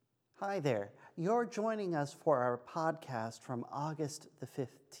Hi there. You're joining us for our podcast from August the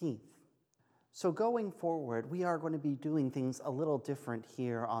 15th. So going forward, we are going to be doing things a little different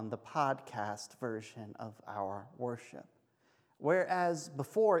here on the podcast version of our worship. Whereas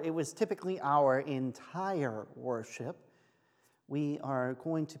before it was typically our entire worship, we are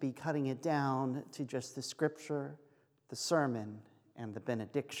going to be cutting it down to just the scripture, the sermon, and the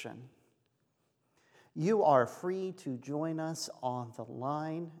benediction. You are free to join us on the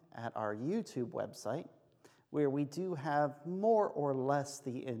line at our YouTube website, where we do have more or less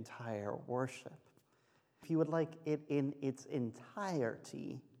the entire worship. If you would like it in its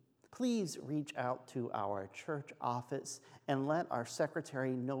entirety, please reach out to our church office and let our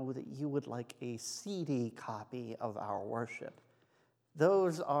secretary know that you would like a CD copy of our worship.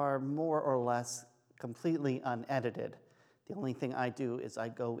 Those are more or less completely unedited. The only thing I do is I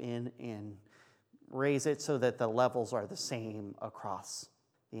go in and raise it so that the levels are the same across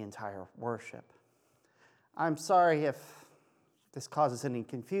the entire worship. I'm sorry if this causes any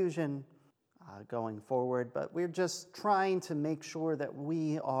confusion going forward, but we're just trying to make sure that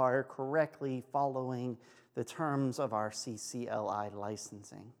we are correctly following the terms of our CCLI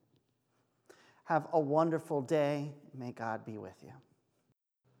licensing. Have a wonderful day. May God be with you.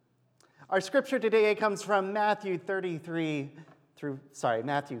 Our scripture today comes from Matthew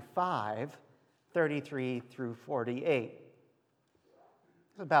 5, 33 through 48.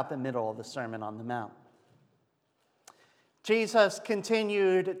 It's about the middle of the Sermon on the Mount. Jesus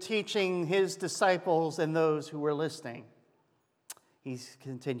continued teaching his disciples and those who were listening. He's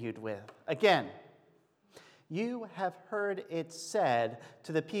continued with, "Again, you have heard it said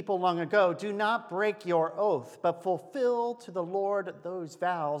to the people long ago, 'Do not break your oath, but fulfill to the Lord those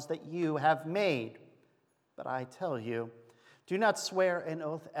vows that you have made.' But I tell you, do not swear an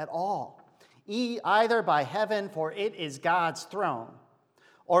oath at all, either by heaven, for it is God's throne,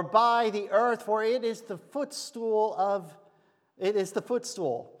 or by the earth, for it is the footstool,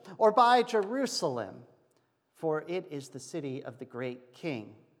 or by Jerusalem, for it is the city of the great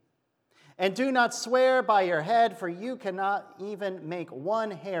King. And do not swear by your head, for you cannot even make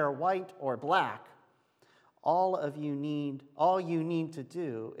one hair white or black. All you need to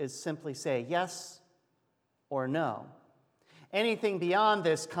do is simply say yes or no. Anything beyond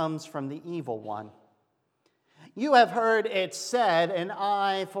this comes from the evil one. You have heard it said, an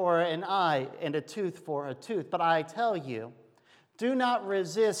eye for an eye and a tooth for a tooth. But I tell you, do not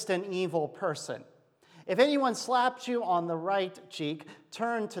resist an evil person. If anyone slaps you on the right cheek,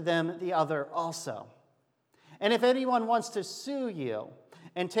 turn to them the other also. And if anyone wants to sue you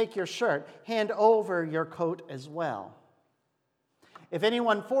and take your shirt, hand over your coat as well. If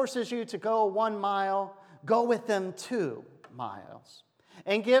anyone forces you to go 1 mile, go with them 2 miles.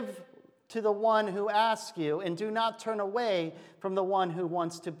 And give to the one who asks you, and do not turn away from the one who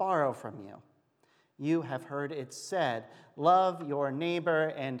wants to borrow from you. You have heard it said, love your neighbor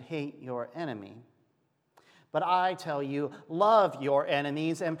and hate your enemy. But I tell you, love your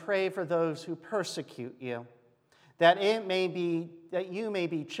enemies and pray for those who persecute you, that you may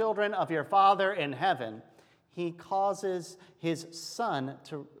be children of your Father in heaven. He causes his sun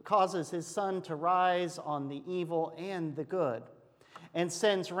to rise on the evil and the good, and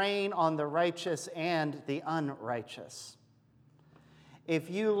sends rain on the righteous and the unrighteous. If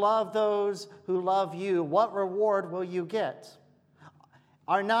you love those who love you, what reward will you get?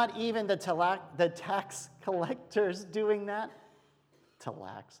 Are not even the tax collectors doing that?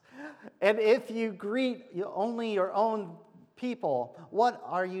 And if you greet only your own people, what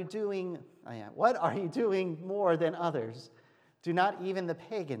are you doing? What are you doing more than others? Do not even the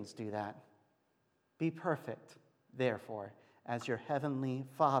pagans do that? Be perfect, therefore, as your heavenly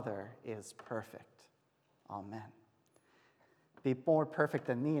Father is perfect. Amen. Be more perfect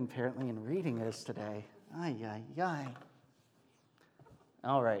than me, apparently, in reading this today.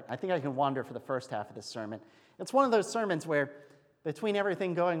 All right, I think I can wander for the first half of this sermon. It's one of those sermons where, between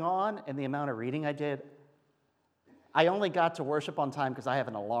everything going on and the amount of reading I did, I only got to worship on time because I have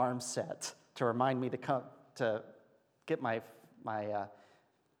an alarm set to remind me to come to get my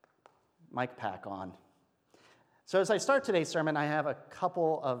mic pack on. So as I start today's sermon, I have a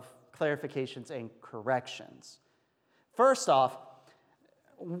couple of clarifications and corrections. First off,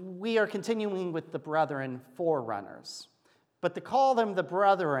 we are continuing with the brethren forerunners. But to call them the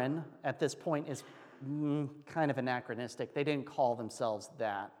brethren at this point is kind of anachronistic. They didn't call themselves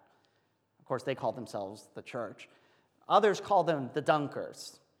that. Of course, they called themselves the church. Others call them the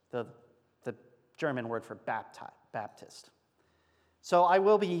Dunkers, the German word for Baptist. So I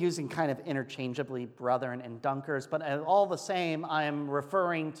will be using kind of interchangeably brethren and Dunkers, but all the same, I am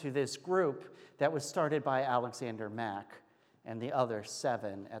referring to this group that was started by Alexander Mack and the other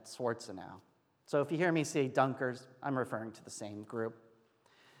 7 at Schwarzenau. So if you hear me say Dunkers, I'm referring to the same group.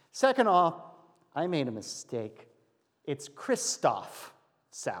 Second off, I made a mistake. It's Christoph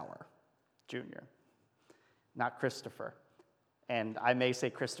Sauer, Jr., not Christopher. And I may say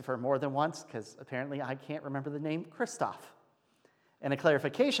Christopher more than once because apparently I can't remember the name Christoph. And a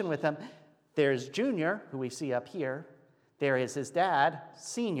clarification with him, there's Junior, who we see up here. There is his dad,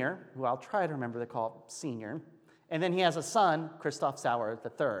 Senior, who I'll try to remember to call Senior. And then he has a son, Christoph Sauer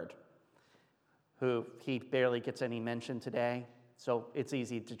III, who he barely gets any mention today. So it's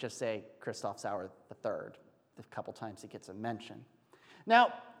easy to just say Christoph Sauer III the couple times he gets a mention.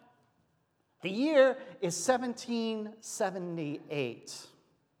 Now, the year is 1778.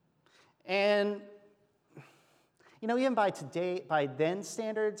 And, even by then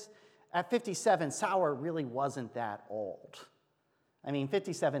standards, at 57, Sauer really wasn't that old.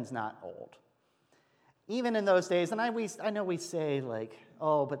 57's not old. Even in those days, and I know we say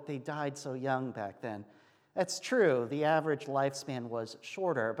but they died so young back then. That's true. The average lifespan was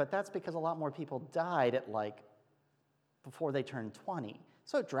shorter, but that's because a lot more people died at before they turned 20.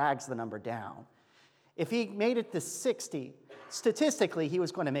 So it drags the number down. If he made it to 60, statistically, he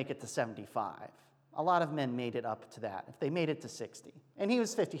was going to make it to 75. A lot of men made it up to that, if they made it to 60. And he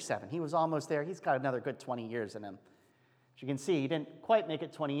was 57. He was almost there. He's got another good 20 years in him. As you can see, he didn't quite make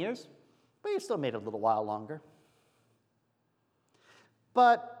it 20 years, but he still made it a little while longer.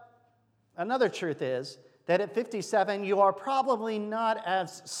 But another truth is that at 57, you are probably not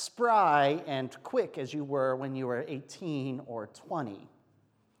as spry and quick as you were when you were 18 or 20.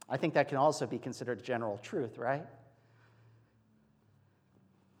 I think that can also be considered a general truth, right?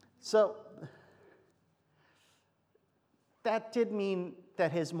 So that did mean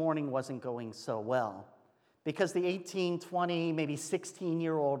that his morning wasn't going so well, because the 18, 20, maybe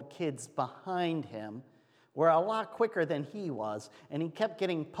 16-year-old kids behind him were a lot quicker than he was, and he kept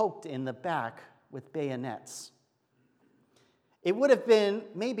getting poked in the back with bayonets. It would have been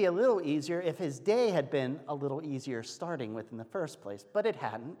maybe a little easier if his day had been a little easier starting with in the first place, but it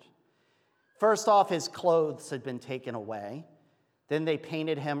hadn't. First off, his clothes had been taken away. Then they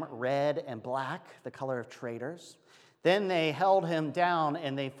painted him red and black, the color of traitors. Then they held him down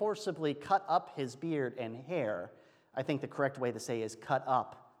and they forcibly cut up his beard and hair. I think the correct way to say is cut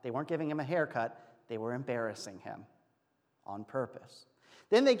up. They weren't giving him a haircut, they were embarrassing him on purpose.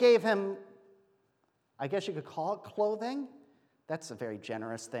 Then they gave him, I guess you could call it clothing. That's a very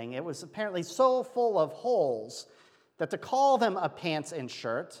generous thing. It was apparently so full of holes that to call them a pants and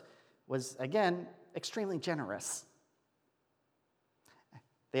shirt was, again, extremely generous.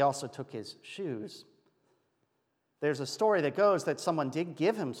 They also took his shoes. There's a story that goes that someone did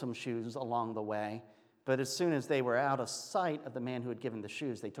give him some shoes along the way, but as soon as they were out of sight of the man who had given the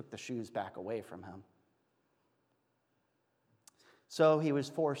shoes, they took the shoes back away from him. So he was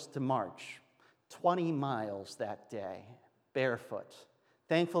forced to march 20 miles that day, barefoot.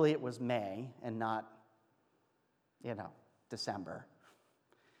 Thankfully, it was May and not, December.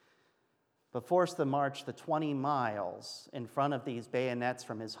 But forced to march the 20 miles in front of these bayonets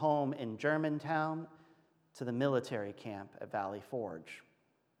from his home in Germantown to the military camp at Valley Forge.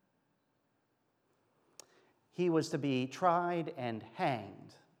 He was to be tried and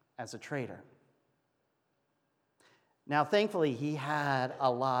hanged as a traitor. Now, thankfully, he had a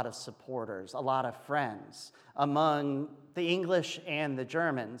lot of supporters, a lot of friends among the English and the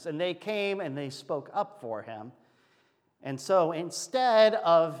Germans, and they came and they spoke up for him. And so instead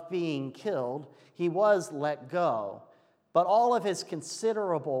of being killed, he was let go. But all of his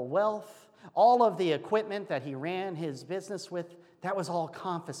considerable wealth, all of the equipment that he ran his business with, that was all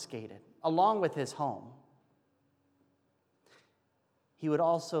confiscated, along with his home. He would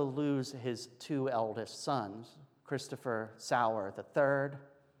also lose his 2 eldest sons, Christopher Sauer III,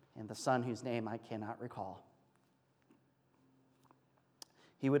 and the son whose name I cannot recall.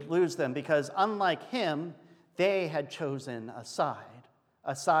 He would lose them because, unlike him, they had chosen a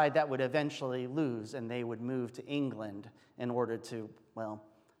side that would eventually lose, and they would move to England in order to,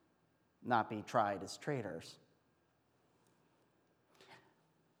 not be tried as traitors.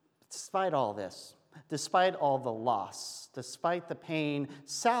 Despite all this, despite all the loss, despite the pain,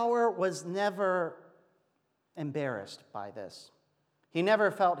 Sauer was never embarrassed by this. He never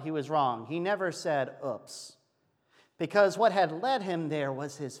felt he was wrong. He never said, oops. Because what had led him there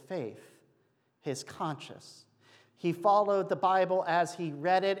was his faith, his conscience. He followed the Bible as he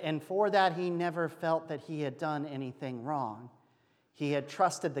read it, and for that he never felt that he had done anything wrong. He had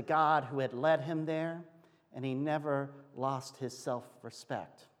trusted the God who had led him there, and he never lost his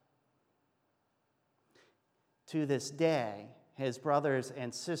self-respect. To this day, his brothers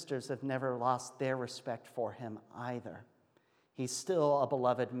and sisters have never lost their respect for him either. He's still a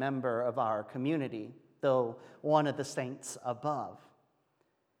beloved member of our community, though one of the saints above.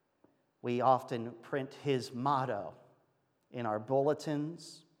 We often print his motto in our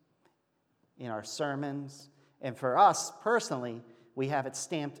bulletins, in our sermons, and for us personally, we have it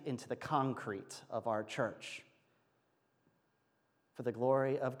stamped into the concrete of our church. For the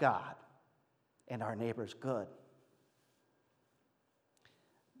glory of God and our neighbor's good.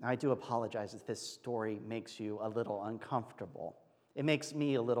 I do apologize if this story makes you a little uncomfortable. It makes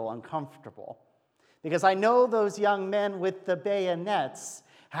me a little uncomfortable because I know those young men with the bayonets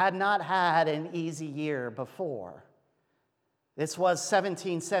had not had an easy year before. This was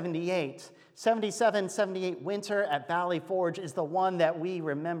 1778. 77-78 winter at Valley Forge is the one that we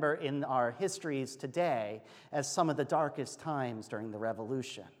remember in our histories today as some of the darkest times during the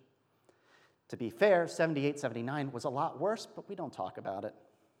Revolution. To be fair, 78-79 was a lot worse, but we don't talk about it.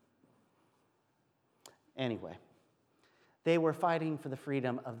 Anyway, they were fighting for the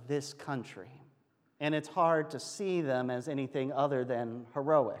freedom of this country, and it's hard to see them as anything other than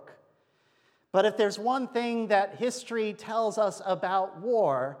heroic. But if there's one thing that history tells us about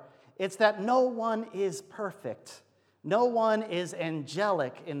war, it's that no one is perfect. No one is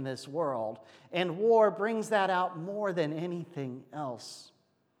angelic in this world, and war brings that out more than anything else.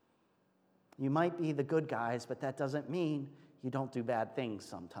 You might be the good guys, but that doesn't mean you don't do bad things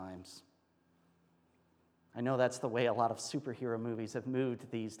sometimes. I know that's the way a lot of superhero movies have moved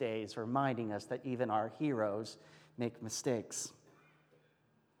these days, reminding us that even our heroes make mistakes.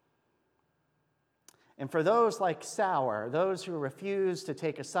 And for those like Sauer, those who refuse to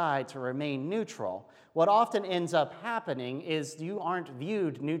take a side, to remain neutral, what often ends up happening is you aren't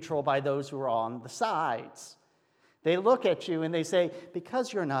viewed neutral by those who are on the sides. They look at you and they say,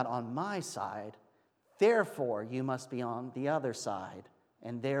 because you're not on my side, therefore you must be on the other side,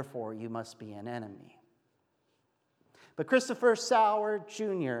 and therefore you must be an enemy. But Christopher Sauer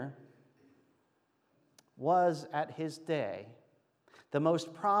Jr. was, at his day, the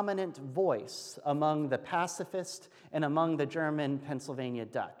most prominent voice among the pacifists and among the German Pennsylvania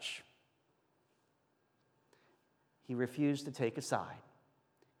Dutch. He refused to take a side.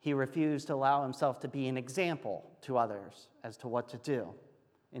 He refused to allow himself to be an example to others as to what to do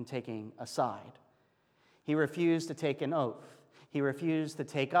in taking a side. He refused to take an oath. He refused to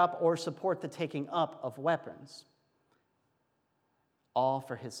take up or support the taking up of weapons. All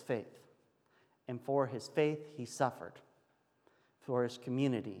for his faith. And for his faith, he suffered. For his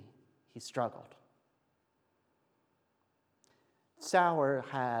community, he struggled. Sauer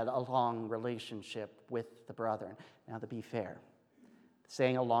had a long relationship with the Brethren. Now, to be fair,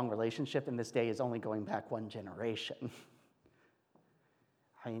 saying a long relationship in this day is only going back one generation.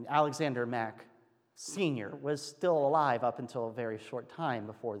 Alexander Mack Sr. was still alive up until a very short time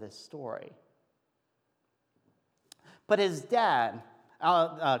before this story. But his dad,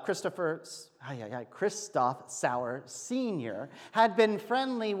 Christoph Sauer Sr., had been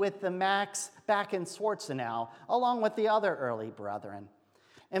friendly with the Macks back in Schwarzenau, along with the other early brethren.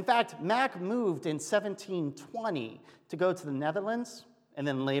 In fact, Mack moved in 1720 to go to the Netherlands, and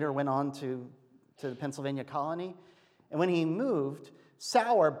then later went on to the Pennsylvania colony. And when he moved,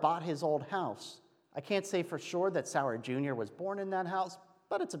 Sauer bought his old house. I can't say for sure that Sauer Jr. was born in that house,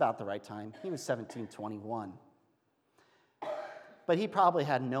 but it's about the right time. He was 1721. But he probably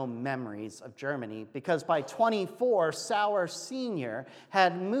had no memories of Germany because by 24, Sauer Sr.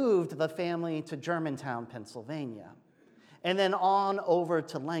 had moved the family to Germantown, Pennsylvania, and then on over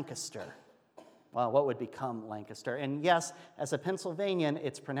to Lancaster. Well, what would become Lancaster? And yes, as a Pennsylvanian,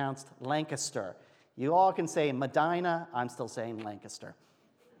 it's pronounced Lancaster. You all can say Medina, I'm still saying Lancaster,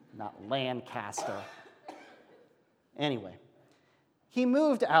 not Lancaster. Anyway. He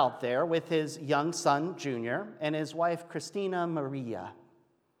moved out there with his young son, Junior, and his wife, Christina Maria.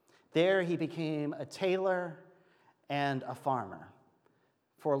 There he became a tailor and a farmer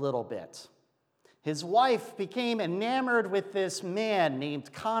for a little bit. His wife became enamored with this man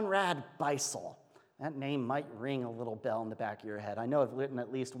named Conrad Beissel. That name might ring a little bell in the back of your head. I know I've written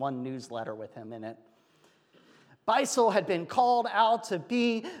at least one newsletter with him in it. Beissel had been called out to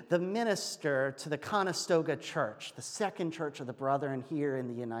be the minister to the Conestoga Church, the second church of the Brethren here in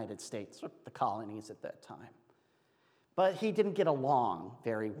the United States, the colonies at that time. But he didn't get along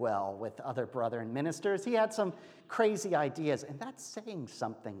very well with other Brethren ministers. He had some crazy ideas, and that's saying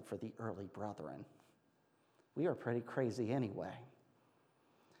something for the early Brethren. We were pretty crazy anyway.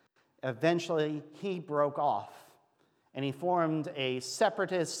 Eventually, he broke off, and he formed a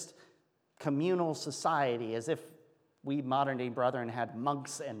separatist communal society, as if we modern-day Brethren had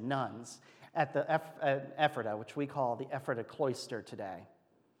monks and nuns at the Ephrata, which we call the Ephrata Cloister today.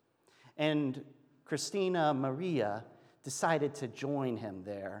 And Christina Maria decided to join him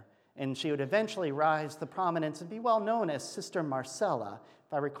there. And she would eventually rise to prominence and be well known as Sister Marcella.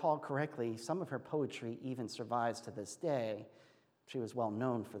 If I recall correctly, some of her poetry even survives to this day. She was well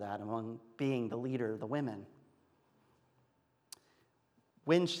known for that, among being the leader of the women.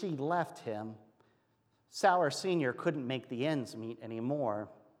 When she left him, Sauer Sr. couldn't make the ends meet anymore.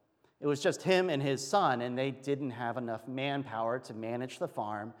 It was just him and his son, and they didn't have enough manpower to manage the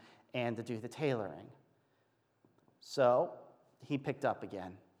farm and to do the tailoring. So he picked up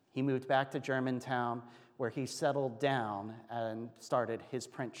again. He moved back to Germantown, where he settled down and started his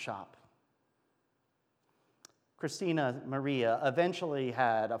print shop. Christina Maria eventually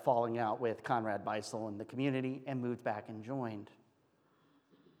had a falling out with Conrad Beissel in the community and moved back and joined.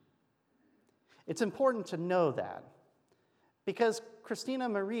 It's important to know that because Christina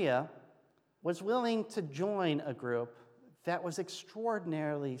Maria was willing to join a group that was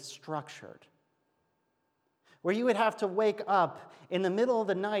extraordinarily structured, where you would have to wake up in the middle of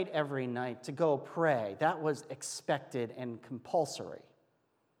the night every night to go pray. That was expected and compulsory.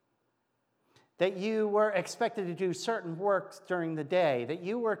 That you were expected to do certain work during the day, that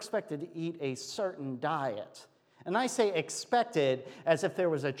you were expected to eat a certain diet. And I say expected as if there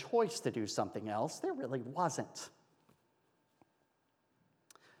was a choice to do something else. There really wasn't.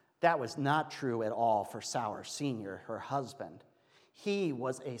 That was not true at all for Sauer Sr., her husband. He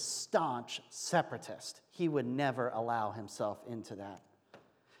was a staunch separatist. He would never allow himself into that.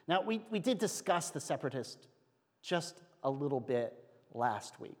 Now, we did discuss the separatist just a little bit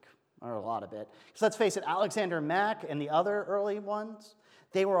last week, or a lot of it. Because let's face it, Alexander Mack and the other early ones,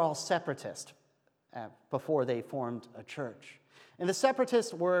 they were all separatist before they formed a church. And the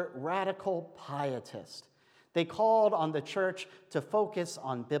separatists were radical pietists. They called on the church to focus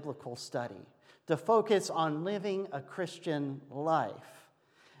on biblical study, to focus on living a Christian life,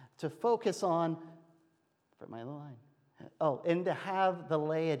 to focus on, and to have the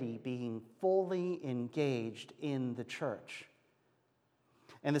laity being fully engaged in the church.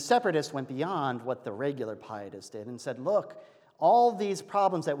 And the separatists went beyond what the regular pietists did and said, look, all these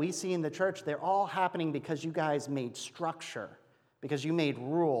problems that we see in the church, they're all happening because you guys made structure, because you made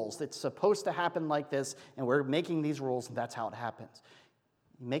rules. It's supposed to happen like this, and we're making these rules, and that's how it happens.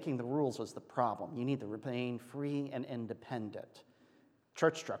 Making the rules was the problem. You need to remain free and independent.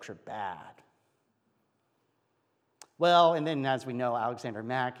 Church structure, bad. Well, and then as we know, Alexander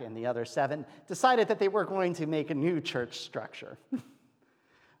Mack and the other 7 decided that they were going to make a new church structure,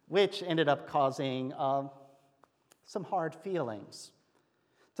 which ended up causing some hard feelings.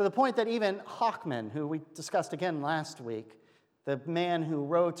 To the point that even Hockman, who we discussed again last week, the man who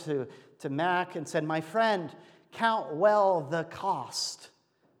wrote to Mack and said, my friend, count well the cost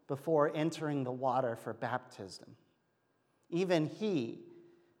before entering the water for baptism. Even he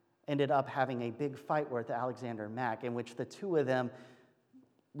ended up having a big fight with Alexander Mack, in which the two of them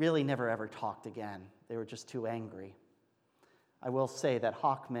really never ever talked again. They were just too angry. I will say that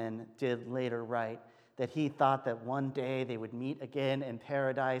Hockman did later write that he thought that one day they would meet again in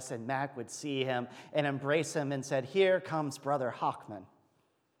paradise and Mack would see him and embrace him and said, here comes Brother Hockman.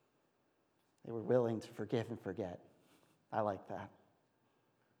 They were willing to forgive and forget. I like that.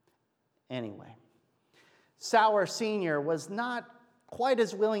 Anyway, Sauer Sr. was not quite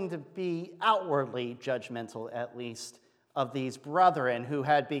as willing to be outwardly judgmental, at least, of these brethren who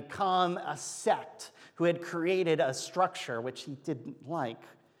had become a sect, who had created a structure which he didn't like.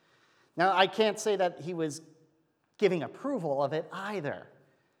 Now, I can't say that he was giving approval of it either.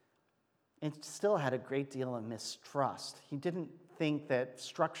 It still had a great deal of mistrust. He didn't think that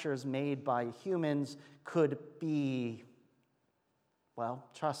structures made by humans could be, well,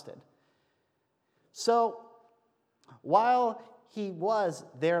 trusted. So, while he was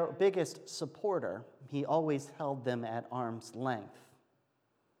their biggest supporter, he always held them at arm's length,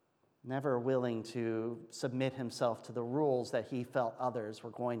 never willing to submit himself to the rules that he felt others were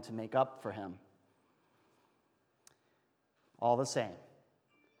going to make up for him. All the same,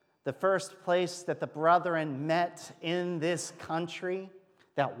 the first place that the brethren met in this country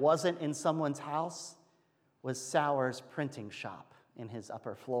that wasn't in someone's house was Sauer's printing shop in his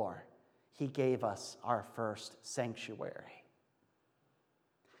upper floor. He gave us our first sanctuary.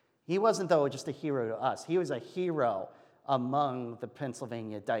 He wasn't, though, just a hero to us. He was a hero among the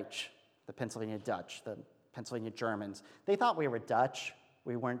Pennsylvania Dutch, the Pennsylvania Germans. They thought we were Dutch.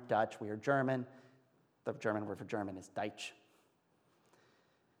 We weren't Dutch. We were German. The German word for German is Deutsch.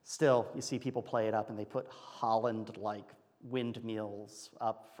 Still, you see people play it up, and they put Holland-like windmills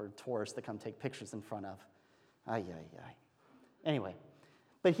up for tourists to come take pictures in front of. Ay, ay, ay. Anyway,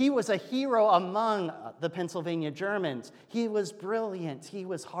 But he was a hero among the Pennsylvania Germans. He was brilliant. He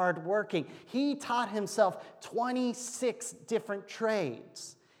was hardworking. He taught himself 26 different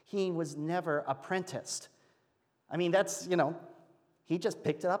trades. He was never apprenticed. I mean, he just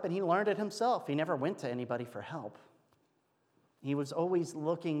picked it up and he learned it himself. He never went to anybody for help. He was always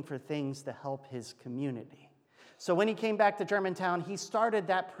looking for things to help his community. So when he came back to Germantown, he started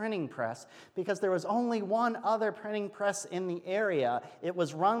that printing press because there was only one other printing press in the area. It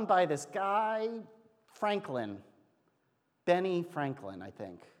was run by this guy, Benny Franklin, I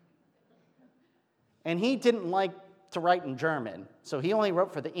think. And he didn't like to write in German, so he only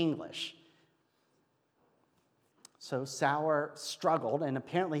wrote for the English. So Sauer struggled, and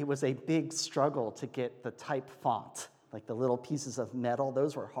apparently it was a big struggle to get the type font, like the little pieces of metal.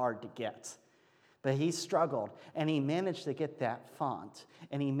 Those were hard to get. But he struggled, and he managed to get that font,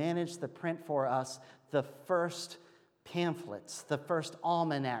 and he managed to print for us the first pamphlets, the first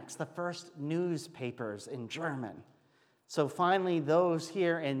almanacs, the first newspapers in German. So finally, those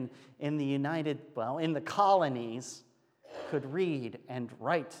here in the colonies could read and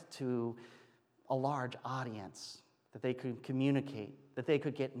write to a large audience, that they could communicate, that they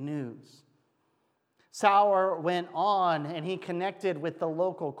could get news. Sauer went on, and he connected with the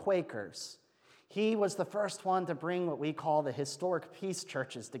local Quakers. He was the first one to bring what we call the historic peace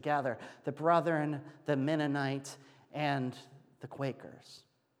churches together, the Brethren, the Mennonite, and the Quakers.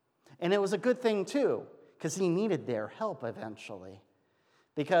 And it was a good thing, too, because he needed their help eventually.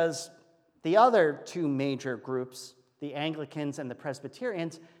 Because the other two major groups, the Anglicans and the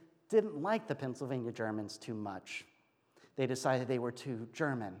Presbyterians, didn't like the Pennsylvania Germans too much. They decided they were too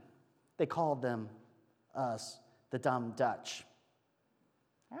German. They called us the dumb Dutch.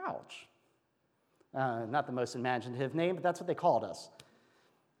 Ouch. Not the most imaginative name, but that's what they called us.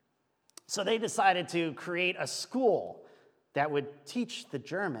 So they decided to create a school that would teach the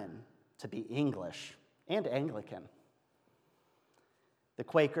German to be English and Anglican. The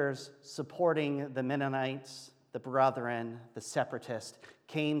Quakers, supporting the Mennonites, the Brethren, the Separatists,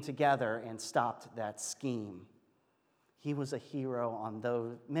 came together and stopped that scheme. He was a hero on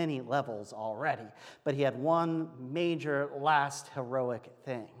those many levels already, but he had one major last heroic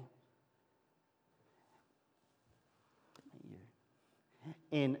thing.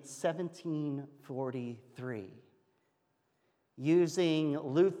 In 1743, using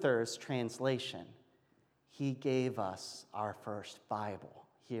Luther's translation, he gave us our first Bible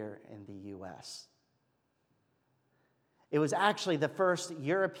here in the U.S. It was actually the first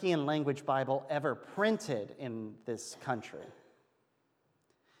European language Bible ever printed in this country.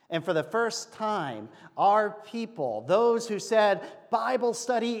 And for the first time, our people, those who said Bible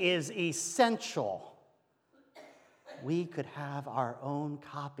study is essential, we could have our own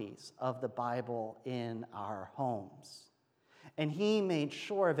copies of the Bible in our homes. And he made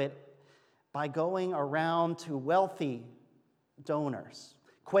sure of it by going around to wealthy donors,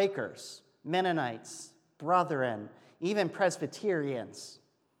 Quakers, Mennonites, Brethren, even Presbyterians.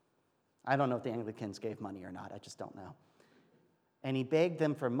 I don't know if the Anglicans gave money or not, I just don't know. And he begged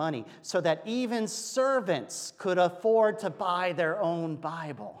them for money so that even servants could afford to buy their own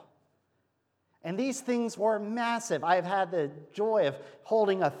Bible. And these things were massive. I've had the joy of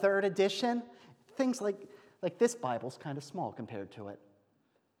holding a third edition. Things like this Bible's kind of small compared to it.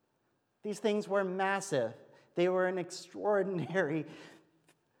 These things were massive. They were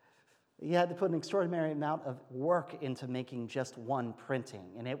you had to put an extraordinary amount of work into making just one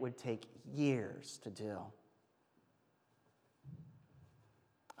printing, and it would take years to do.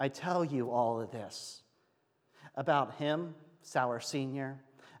 I tell you all of this about him, Sauer Sr.,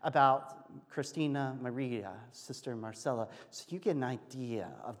 about Christina Maria, Sister Marcella, so you get an idea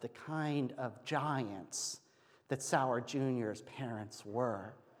of the kind of giants that Sauer Jr.'s parents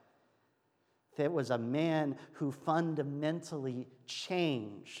were. There was a man who fundamentally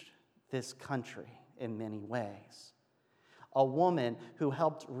changed this country in many ways. A woman who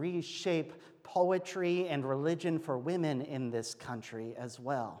helped reshape poetry and religion for women in this country as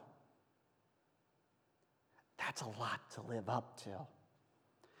well. That's a lot to live up to.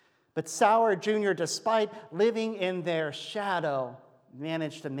 But Sauer Jr., despite living in their shadow,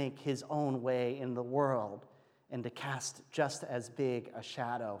 managed to make his own way in the world and to cast just as big a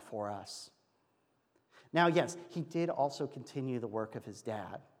shadow for us. Now, yes, he did also continue the work of his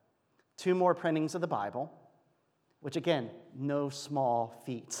dad. 2 more printings of the Bible, which again, no small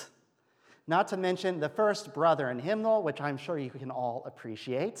feat. Not to mention the first Brethren hymnal, which I'm sure you can all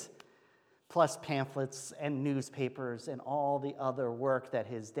appreciate, plus pamphlets and newspapers and all the other work that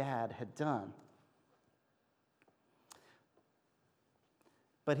his dad had done.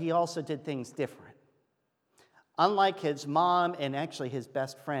 But he also did things different. Unlike his mom and actually his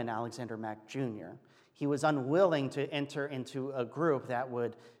best friend, Alexander Mack Jr., he was unwilling to enter into a group that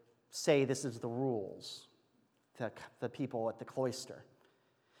would say this is the rules, the people at the cloister.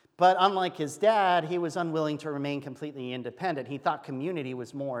 But unlike his dad, he was unwilling to remain completely independent. He thought community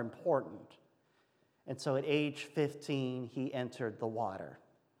was more important. And so at age 15, he entered the water.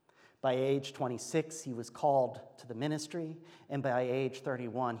 By age 26, he was called to the ministry, and by age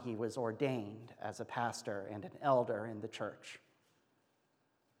 31, he was ordained as a pastor and an elder in the church.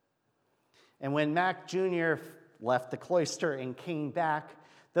 And when Mack Jr. left the cloister and came back,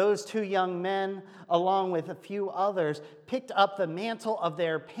 those two young men, along with a few others, picked up the mantle of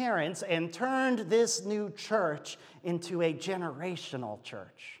their parents and turned this new church into a generational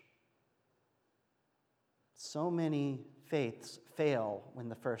church. So many faiths fail when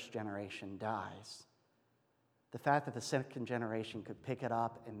the first generation dies. The fact that the second generation could pick it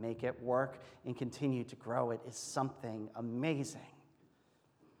up and make it work and continue to grow it is something amazing.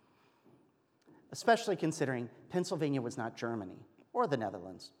 Especially considering Pennsylvania was not Germany or the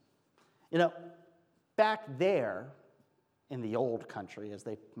Netherlands. You know, back there in the old country, as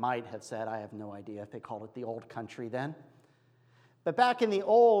they might have said, I have no idea if they called it the old country then, but back in the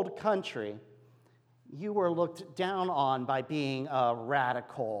old country, you were looked down on by being a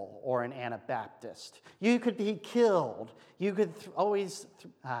radical or an Anabaptist. You could be killed. You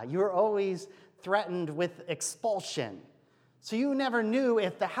were always threatened with expulsion. So you never knew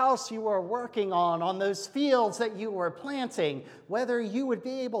if the house you were working on those fields that you were planting, whether you would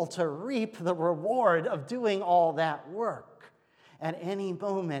be able to reap the reward of doing all that work. At any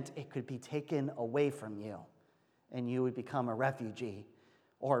moment, it could be taken away from you, and you would become a refugee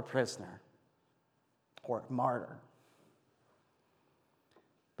or a prisoner or a martyr.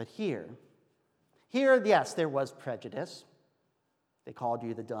 But here, yes, there was prejudice. They called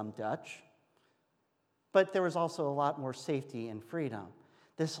you the dumb Dutch. But there was also a lot more safety and freedom.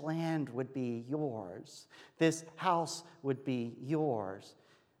 This land would be yours. This house would be yours.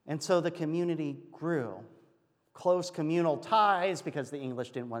 And so the community grew. Close communal ties, because the English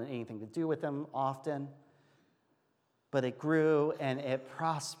didn't want anything to do with them often. But it grew and it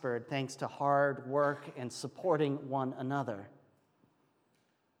prospered thanks to hard work and supporting one another.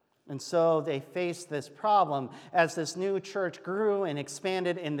 And so they faced this problem as this new church grew and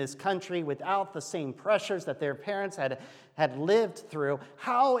expanded in this country without the same pressures that their parents had lived through.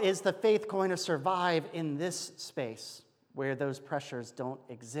 How is the faith going to survive in this space where those pressures don't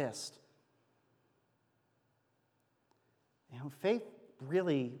exist? You know, faith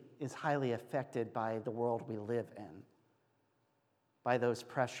really is highly affected by the world we live in, by those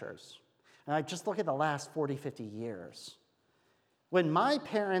pressures. And I just look at the last 40, 50 years. When my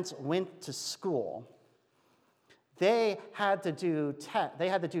parents went to school, they had to do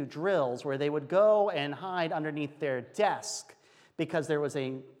drills where they would go and hide underneath their desk because there was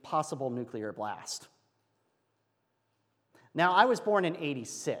a possible nuclear blast. Now, I was born in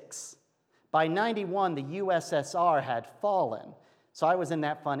 86. By 91, the USSR had fallen. So I was in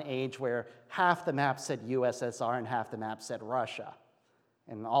that fun age where half the map said USSR and half the map said Russia.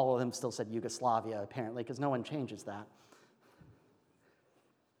 And all of them still said Yugoslavia, apparently, because no one changes that.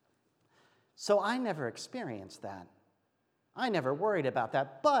 So I never experienced that. I never worried about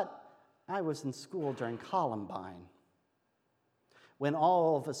that, but I was in school during Columbine, when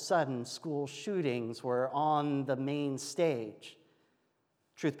all of a sudden school shootings were on the main stage.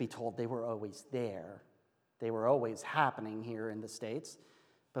 Truth be told, they were always there. They were always happening here in the States,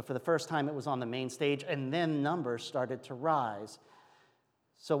 but for the first time it was on the main stage, and then numbers started to rise.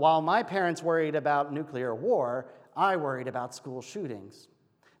 So while my parents worried about nuclear war, I worried about school shootings.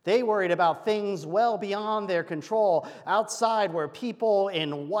 They worried about things well beyond their control, outside where people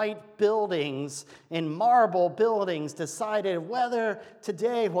in white buildings, in marble buildings, decided whether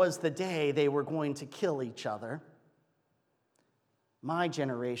today was the day they were going to kill each other. My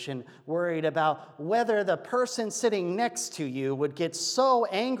generation worried about whether the person sitting next to you would get so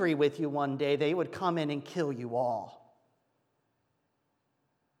angry with you one day they would come in and kill you all.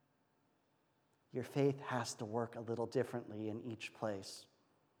 Your faith has to work a little differently in each place.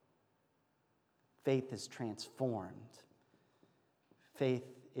 Faith is transformed. Faith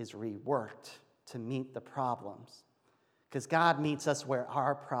is reworked to meet the problems. Because God meets us where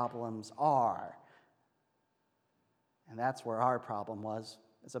our problems are. And that's where our problem was,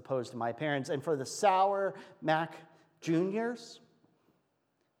 as opposed to my parents. And for the Sour Mack Juniors,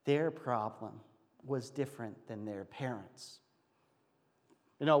 their problem was different than their parents.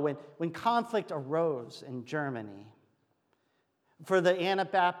 You know, when conflict arose in Germany, for the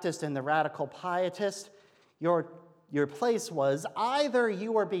Anabaptist and the radical pietist, your your place was, either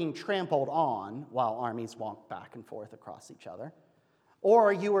you were being trampled on while armies walked back and forth across each other,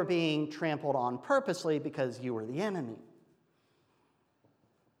 or you were being trampled on purposely because you were the enemy.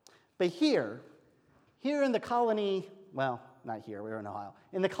 But here in the colony, well, not here, we were in Ohio,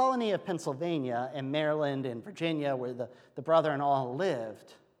 in the colony of Pennsylvania and Maryland and Virginia, where the brother-in-law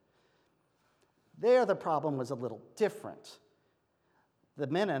lived, there the problem was a little different. The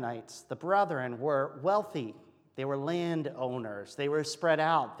Mennonites, the brethren, were wealthy. They were landowners. They were spread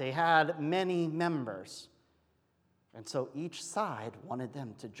out. They had many members. And so each side wanted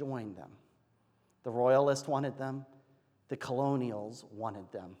them to join them. The royalists wanted them. The colonials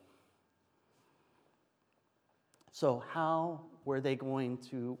wanted them. So how were they going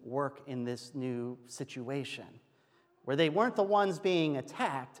to work in this new situation, where they weren't the ones being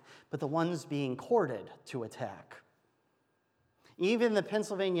attacked, but the ones being courted to attack? Even the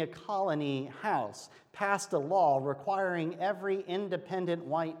Pennsylvania Colony House passed a law requiring every independent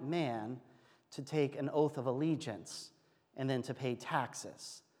white man to take an oath of allegiance and then to pay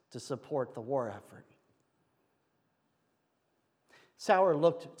taxes to support the war effort. Sauer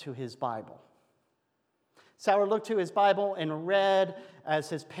looked to his Bible. Sauer looked to his Bible and read as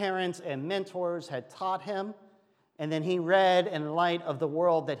his parents and mentors had taught him, and then he read in light of the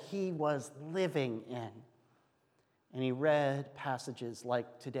world that he was living in. And he read passages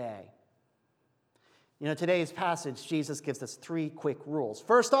like today. You know, today's passage, Jesus gives us 3 quick rules.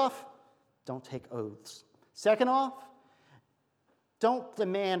 First off, don't take oaths. Second off, don't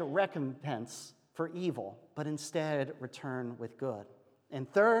demand recompense for evil, but instead return with good.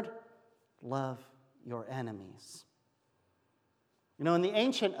 And third, love your enemies. You know, in the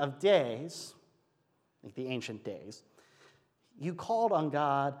ancient days, you called on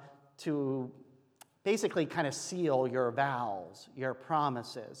God to basically kind of seal your vows, your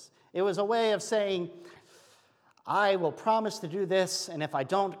promises. It was a way of saying, I will promise to do this, and if I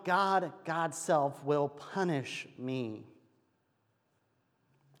don't, God's self will punish me.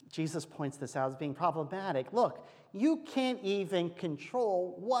 Jesus points this out as being problematic. Look, you can't even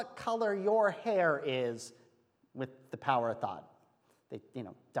control what color your hair is with the power of thought. They,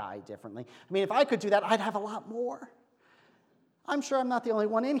 dye differently. I mean, if I could do that, I'd have a lot more. I'm sure I'm not the only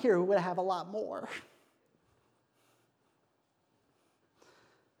one in here who would have a lot more.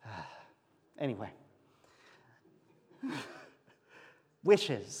 Anyway.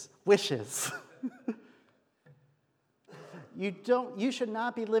 Wishes. You should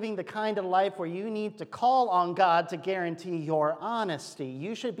not be living the kind of life where you need to call on God to guarantee your honesty.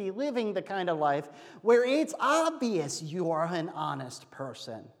 You should be living the kind of life where it's obvious you are an honest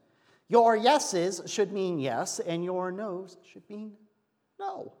person. Your yeses should mean yes, and your no's should mean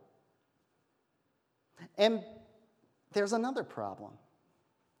no. And there's another problem.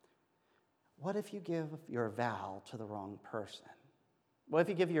 What if you give your vow to the wrong person? What if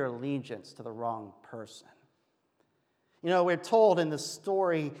you give your allegiance to the wrong person? You know, we're told in the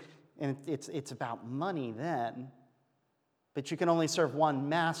story, and it's about money then, but you can only serve one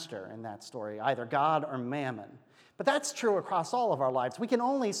master in that story, either God or Mammon. But that's true across all of our lives. We can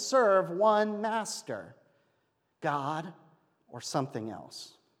only serve one master, God or something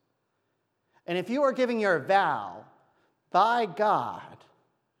else. And if you are giving your vow by God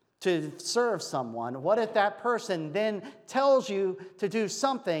to serve someone, what if that person then tells you to do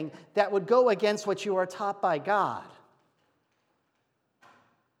something that would go against what you are taught by God?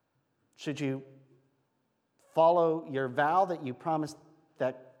 Should you follow your vow that you promised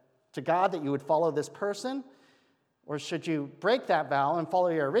that to God that you would follow this person? Or should you break that vow and follow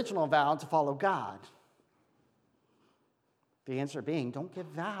your original vow to follow God? The answer being, don't give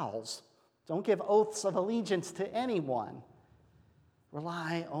vows. Don't give oaths of allegiance to anyone.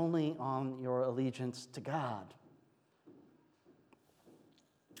 Rely only on your allegiance to God.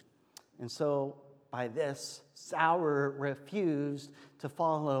 And so, by this, Sauer refused to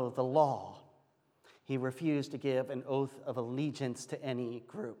follow the law. He refused to give an oath of allegiance to any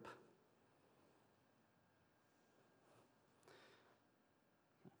group.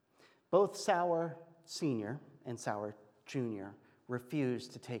 Both Sauer Sr. and Sauer Jr.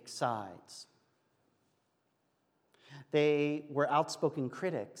 refused to take sides. They were outspoken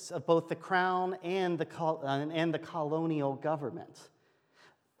critics of both the crown and the colonial government.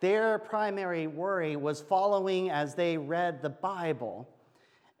 Their primary worry was following as they read the Bible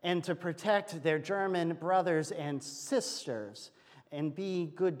and to protect their German brothers and sisters and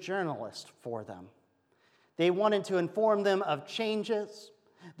be good journalists for them. They wanted to inform them of changes.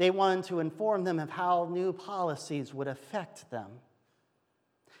 They wanted to inform them of how new policies would affect them.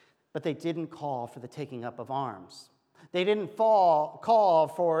 But they didn't call for the taking up of arms. They didn't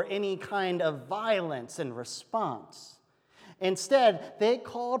call for any kind of violence in response. Instead, they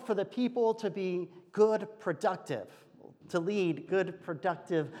called for the people to be good, productive, to lead good,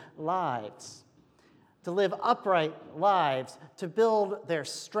 productive lives, to live upright lives, to build their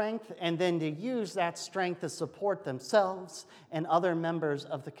strength, and then to use that strength to support themselves and other members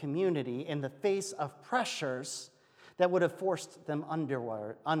of the community in the face of pressures that would have forced them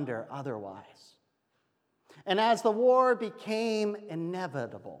under otherwise. And as the war became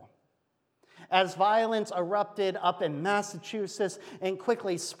inevitable, as violence erupted up in Massachusetts and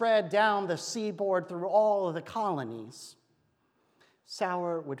quickly spread down the seaboard through all of the colonies,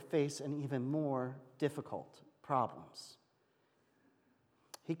 Sauer would face an even more difficult problems.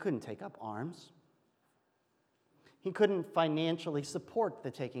 He couldn't take up arms. He couldn't financially support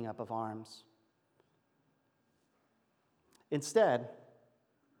the taking up of arms. Instead,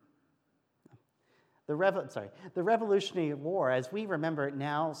 the Revolutionary War, as we remember it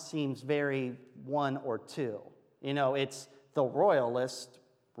now, seems very one or two. It's the royalist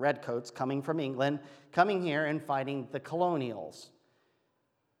redcoats coming from England, coming here and fighting the colonials.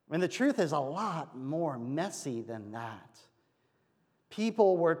 And the truth is a lot more messy than that.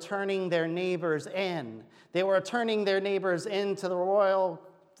 People were turning their neighbors in. They were turning their neighbors into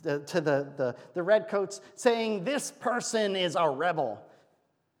the redcoats, saying, "This person is a rebel."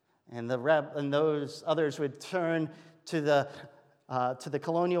 And those others would turn to the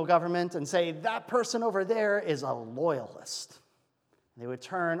colonial government and say, "That person over there is a loyalist." They would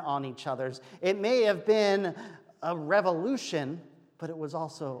turn on each other. It may have been a revolution, but it was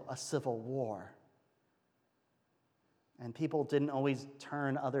also a civil war. And people didn't always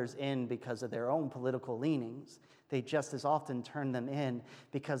turn others in because of their own political leanings. They just as often turned them in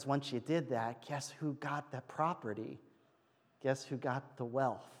because once you did that, guess who got the property? Guess who got the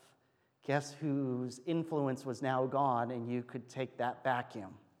wealth? Guess whose influence was now gone and you could take that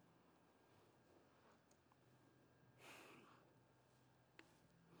vacuum?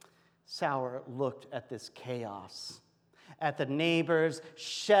 Sauer looked at this chaos, at the neighbors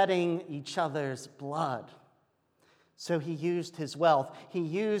shedding each other's blood. So he used his wealth. He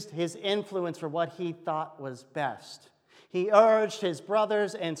used his influence for what he thought was best. He urged his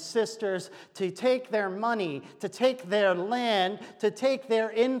brothers and sisters to take their money, to take their land, to take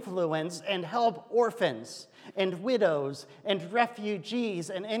their influence and help orphans and widows and refugees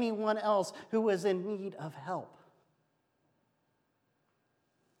and anyone else who was in need of help.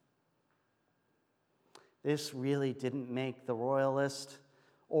 This really didn't make the royalists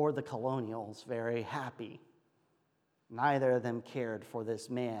or the colonials very happy. Neither of them cared for this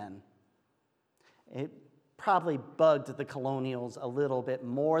man. It probably bugged the colonials a little bit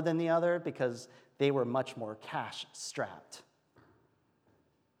more than the other because they were much more cash-strapped.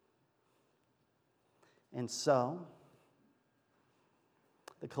 And so,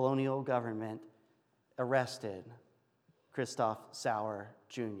 the colonial government arrested Christoph Sauer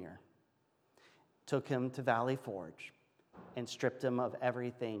Jr., took him to Valley Forge, and stripped him of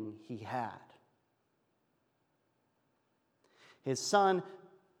everything he had. His son,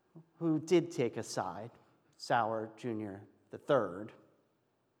 who did take a side, Sauer Jr. III,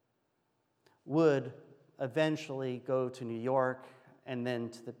 would eventually go to New York and then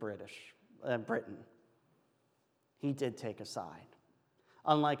to the Britain. He did take a side.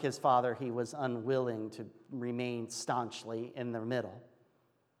 Unlike his father, he was unwilling to remain staunchly in the middle.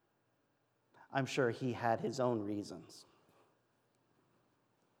 I'm sure he had his own reasons.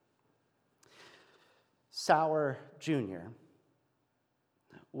 Sauer Jr.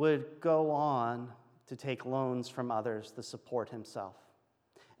 would go on to take loans from others to support himself.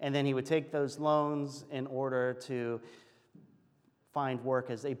 And then he would take those loans in order to find work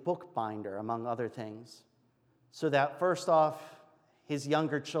as a bookbinder, among other things, so that first off, his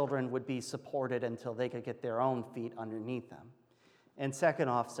younger children would be supported until they could get their own feet underneath them. And second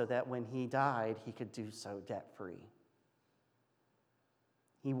off, so that when he died, he could do so debt-free.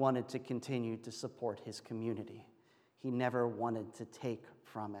 He wanted to continue to support his community. He never wanted to take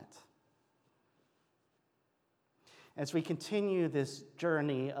from it. As we continue this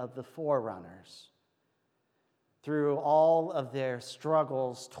journey of the Forerunners, through all of their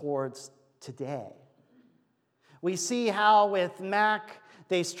struggles towards today, we see how with Mac,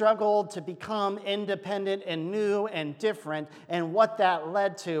 they struggled to become independent and new and different, and what that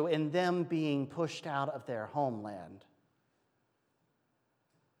led to in them being pushed out of their homeland.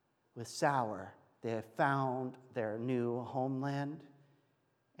 With Sauer, they have found their new homeland,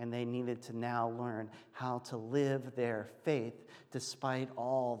 and they needed to now learn how to live their faith despite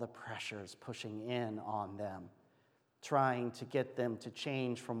all the pressures pushing in on them, trying to get them to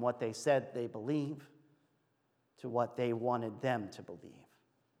change from what they said they believe to what they wanted them to believe.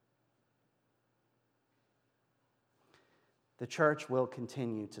 The church will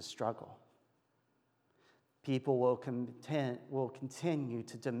continue to struggle. People will continue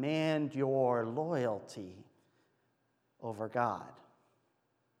to demand your loyalty over God.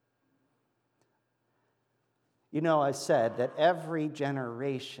 You know, I said that every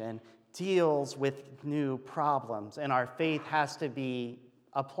generation deals with new problems, and our faith has to be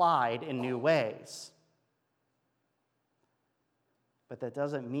applied in new ways. But that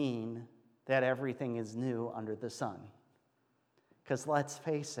doesn't mean that everything is new under the sun. Because let's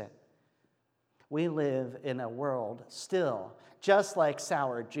face it, we live in a world still, just like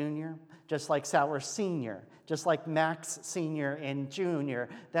Sauer Jr., just like Sauer Sr., just like Max Sr. and Jr.,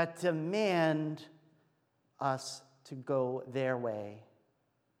 that demand us to go their way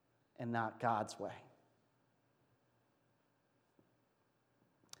and not God's way.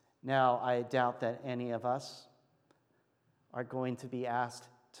 Now, I doubt that any of us are going to be asked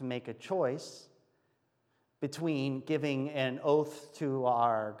to make a choice between giving an oath to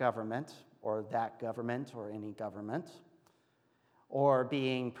our government, or that government, or any government, or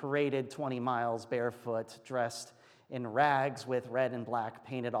being paraded 20 miles barefoot, dressed in rags with red and black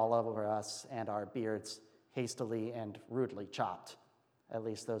painted all over us, and our beards hastily and rudely chopped, at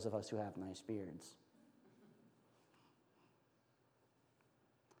least those of us who have nice beards.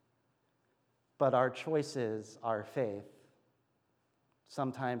 But our choices, our faith,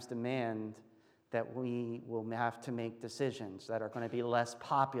 sometimes demand that we will have to make decisions that are going to be less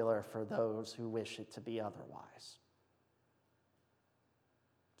popular for those who wish it to be otherwise.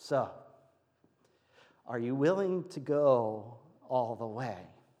 So, are you willing to go all the way?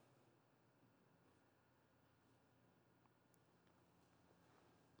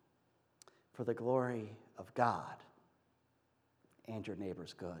 For the glory of God and your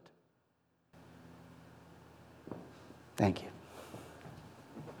neighbor's good. Thank you.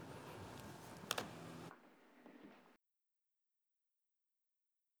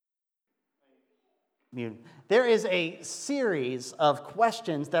 There is a series of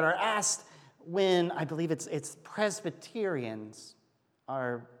questions that are asked when, I believe it's Presbyterians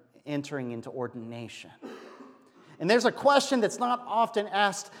are entering into ordination. And there's a question that's not often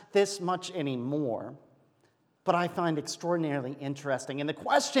asked this much anymore, but I find extraordinarily interesting. And the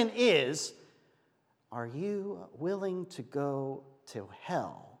question is, are you willing to go to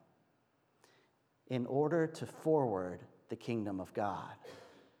hell in order to forward the kingdom of God?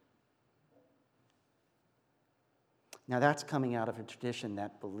 Now, that's coming out of a tradition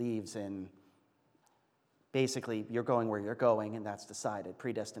that believes in basically you're going where you're going, and that's decided,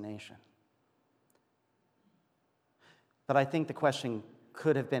 predestination. But I think the question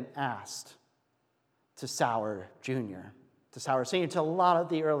could have been asked to Sauer Jr., to Sauer Sr., to a lot of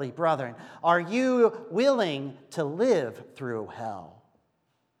the early brethren. Are you willing to live through hell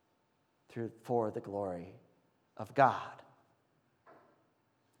for the glory of God?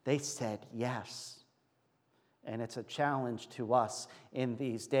 They said yes. And it's a challenge to us in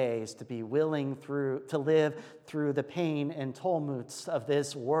these days to be willing to live through the pain and tumults of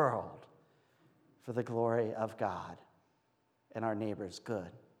this world for the glory of God and our neighbor's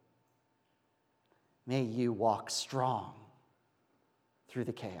good. May you walk strong through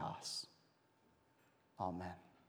the chaos. Amen.